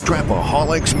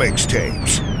Trapaholics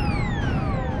Mixtapes.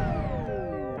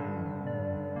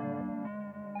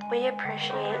 We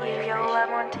appreciate you, YOLA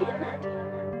Montana.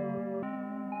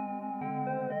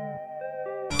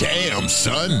 Damn,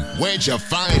 son, where'd you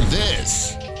find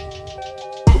this?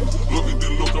 Look at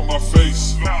the look on my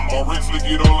face. Already flick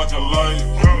it on like a light.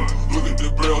 Look at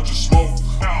the barrel just smoke.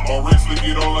 Already flick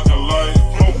it on like a light.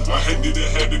 I hate that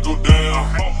it had to go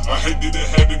down. I hate that it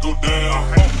had to go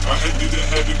down. I hate that it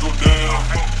had to go down.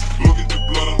 Look at the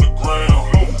blood on the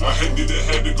ground. I hate that it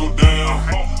had to go down.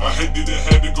 I hate that it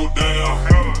had to go down.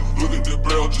 Look at the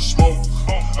barrel just smoke.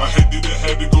 I hate that it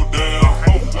had to go down.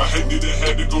 I hate that it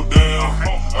had to go down.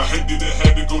 I hate that it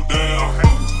had to go down.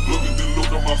 Look at the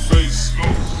look on my face.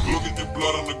 Look at the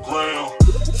blood on the ground.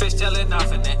 Fish tailing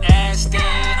off in the ass stand,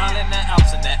 all in the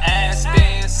Alps in the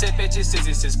Aspen. Sip bitches,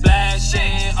 scissors is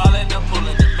splashing, all in the pool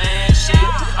in the mansion.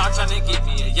 I'm trying to get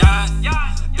me a yacht.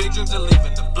 Big dreams of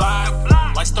leaving the block.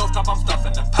 Like stovetop, I'm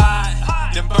stuffing the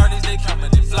pot. Them birdies, they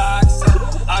coming in flocks.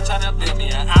 I'm trying to build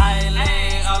me an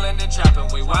island, all in the trap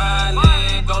and we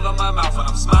wildin'. Gold on my mouth when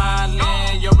I'm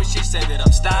smiling. Yo, but she said that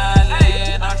I'm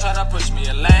styling. I'm trying to push me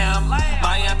a lamb.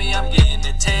 Miami, I'm getting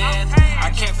the tan. I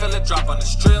can't feel a drop on the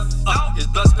strip. His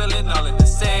blood spilling all in the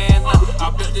sand. I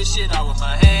built this shit out with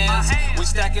my hands. We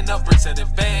stacking up bricks at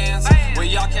advance. Where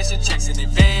y'all cashing checks in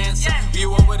advance.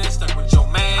 You over there stuck with your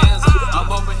mans.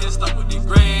 I'm over here stuck with these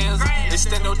grands.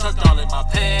 Extendo tucked all in my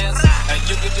pants. And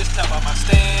you can just tell by my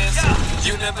stance.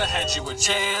 You never had you a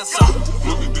chance.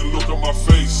 Look at the look on my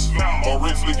face.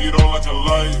 Already flick it on like a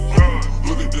light.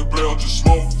 Look at the barrel just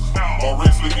smoke.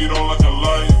 Already flick it on like a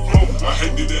light. I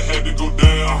hate that it had to go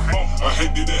down. I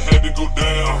hate that it had to go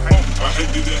down. I hate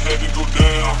that it had to go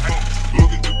down.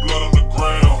 Look at the blood on the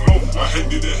ground. I hate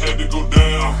that it had to go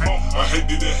down. I hate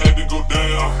that it had to go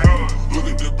down. Look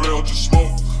at the barrel just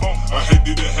smoke. I hate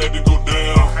that it had to go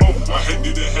down. I hate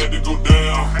that it had to go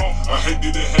down. I hate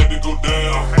that it had to go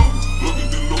down. Look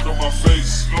at the look on my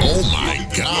face. Oh my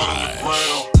God.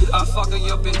 I fuck on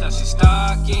your bitch, now she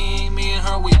stalking. Me and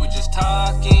her, we were just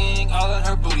talking. All in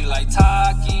her booty like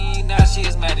talking. Now she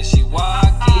is mad as she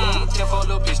walking. Careful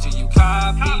little bitch till you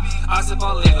copy. I sip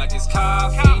on leg like it's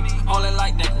coffee. Only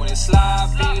like neck when it's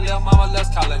sloppy. Lil' mama loves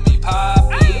calling me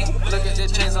poppy. Look at the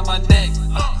chains on my neck.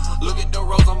 Look at the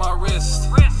rose on my wrist.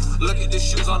 Look at the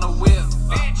shoes on the whip.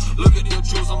 Look at the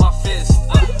jewels on my fist.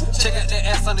 Check out the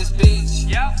ass on this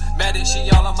beach. Mad that she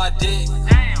all on my dick.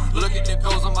 Look at the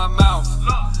goals on my mouth.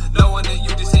 Knowing that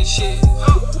you just ain't shit.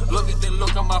 Look at the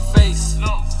look on my face.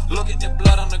 Look at the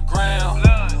blood on the ground.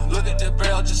 Look at the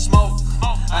barrel just smoke.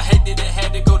 I hate that it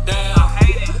had to go down.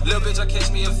 Little bitch, I catch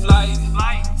me a flight.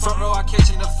 Front row, I catch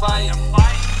in a fight.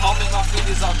 All me, my feet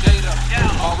is all data.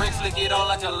 Already flick it on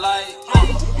like a light.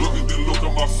 Look at the look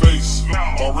on my face.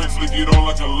 Already flick it on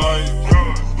like a light.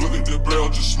 Look at the barrel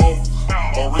just smoke.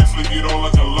 Already flick it on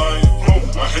like a light.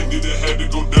 I hate that it had to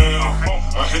go down.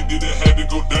 I hate that it had to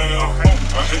go down.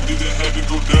 I hate that it had to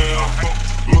go down.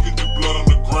 Look at the blood on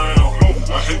the ground.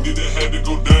 I hate that it had to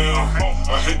go down.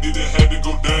 I hate that it had to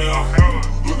go down.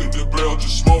 Look at the barrel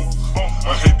just smoke.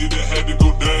 I hate that it had to go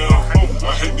down.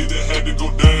 I hate that it had to go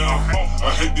down.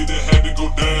 I hate that it had to go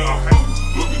down.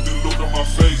 Look at the look on my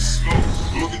face.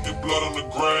 Look at the blood on the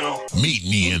ground. Meet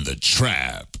me in the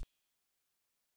trap.